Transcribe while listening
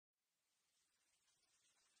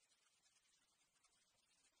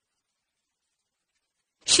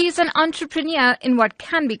She is an entrepreneur in what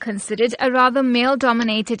can be considered a rather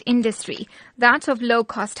male-dominated industry, that of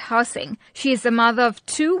low-cost housing. She is the mother of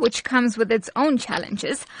 2, which comes with its own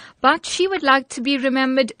challenges, but she would like to be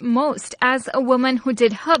remembered most as a woman who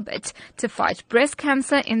did her bit to fight breast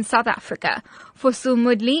cancer in South Africa. For Sue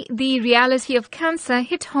Moodley, the reality of cancer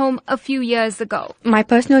hit home a few years ago. My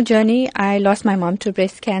personal journey, I lost my mom to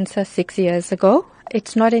breast cancer 6 years ago.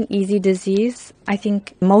 It's not an easy disease. I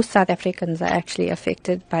think most South Africans are actually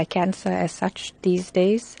affected by cancer as such these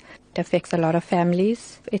days. It affects a lot of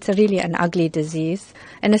families. It's really an ugly disease.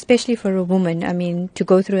 And especially for a woman, I mean, to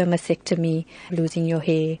go through a mastectomy, losing your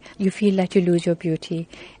hair, you feel that you lose your beauty.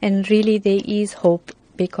 And really there is hope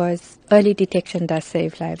because early detection does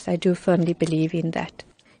save lives. I do firmly believe in that.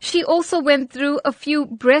 She also went through a few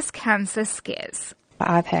breast cancer scares.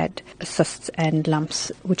 I've had cysts and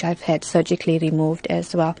lumps, which I've had surgically removed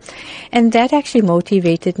as well. And that actually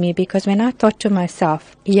motivated me because when I thought to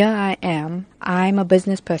myself, here I am, I'm a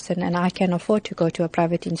business person and I can afford to go to a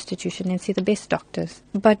private institution and see the best doctors.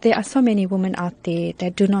 But there are so many women out there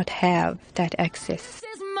that do not have that access.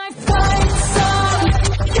 This is my fight song.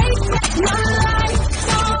 Take back my life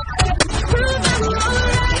song. Prove I'm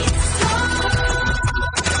alright song.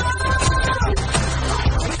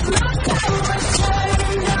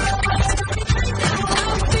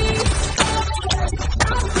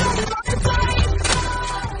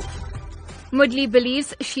 Moodley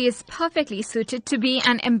believes she is perfectly suited to be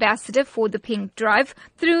an ambassador for the Pink Drive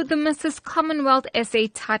through the Mrs. Commonwealth SA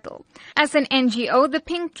title. As an NGO, the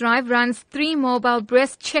Pink Drive runs 3 mobile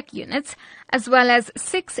breast check units as well as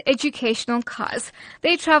 6 educational cars.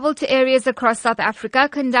 They travel to areas across South Africa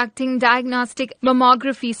conducting diagnostic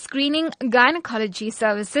mammography screening, gynecology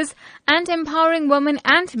services and empowering women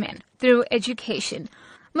and men through education.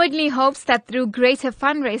 Moodley hopes that through greater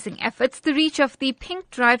fundraising efforts, the reach of the Pink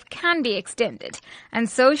Drive can be extended. And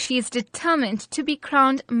so she is determined to be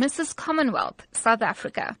crowned Mrs. Commonwealth, South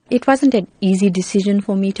Africa. It wasn't an easy decision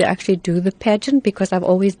for me to actually do the pageant because I've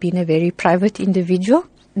always been a very private individual.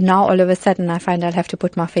 Now all of a sudden I find I'll have to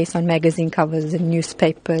put my face on magazine covers and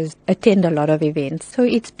newspapers, attend a lot of events. So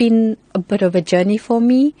it's been a bit of a journey for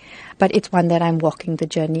me, but it's one that I'm walking the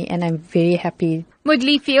journey and I'm very happy.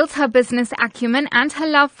 Moodley feels her business acumen and her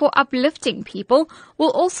love for uplifting people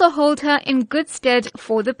will also hold her in good stead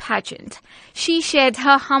for the pageant. She shared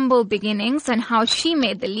her humble beginnings and how she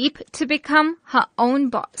made the leap to become her own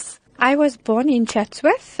boss. I was born in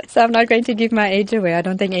Chatsworth, so I'm not going to give my age away. I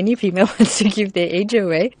don't think any female wants to give their age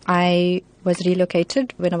away. I was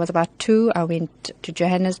relocated when I was about 2. I went to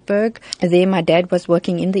Johannesburg. There my dad was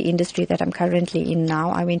working in the industry that I'm currently in now.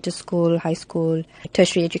 I went to school, high school,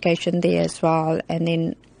 tertiary education there as well. And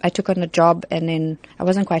then I took on a job and then I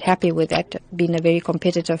wasn't quite happy with that, being a very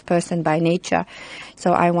competitive person by nature.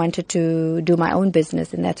 So I wanted to do my own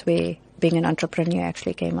business, and that's where being an entrepreneur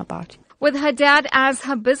actually came about. With her dad as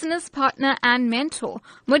her business partner and mentor,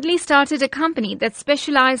 Moodley started a company that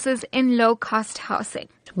specializes in low-cost housing.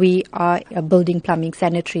 We are a building, plumbing,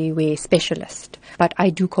 sanitary ware specialist, but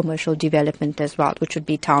I do commercial development as well, which would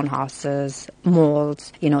be townhouses,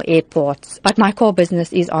 malls, airports. But my core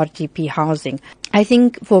business is RGP housing. I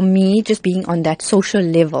think for me, just being on that social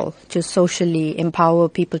level, to socially empower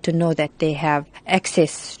people to know that they have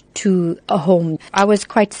access to a home. I was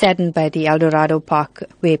quite saddened by the Eldorado Park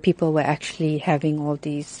where people were actually having all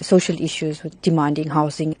these social issues with demanding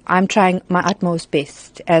housing. I'm trying my utmost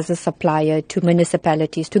best as a supplier to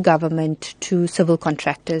municipalities, to government, to civil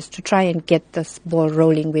contractors to try and get this ball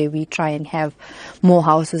rolling where we try and have more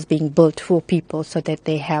houses being built for people so that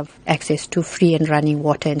they have access to free and running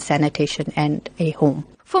water and sanitation and a home.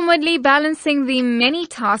 For Moodley, balancing the many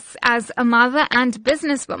tasks as a mother and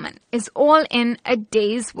businesswoman is all in a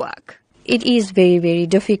day's work. It is very, very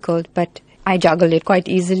difficult, but I juggle it quite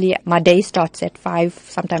easily. My day starts at 5,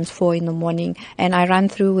 sometimes 4 in the morning, and I run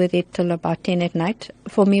through with it till about 10 at night.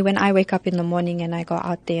 For me, when I wake up in the morning and I go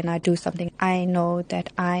out there and I do something, I know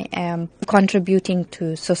that I am contributing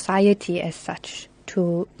to society as such,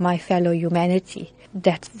 to my fellow humanity.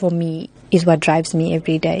 That for me is what drives me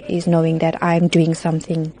every day, is knowing that I'm doing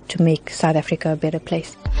something to make South Africa a better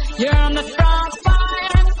place. You're on the front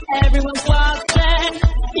line, everyone's watching.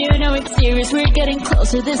 You know it's serious, we're getting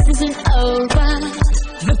closer, this isn't over.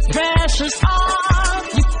 The pressure's on,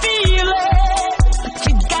 you feel it, but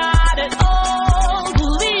you got it all,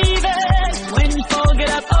 believe it. When you fold it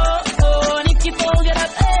up, oh, and if you fold it up,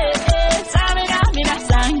 Samina,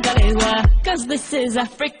 Sangalewa, 'cause this is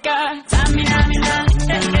Africa. Samina,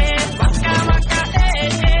 Waka Waka,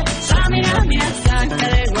 Samina,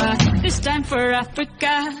 Sangalewa, this time for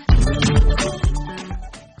Africa.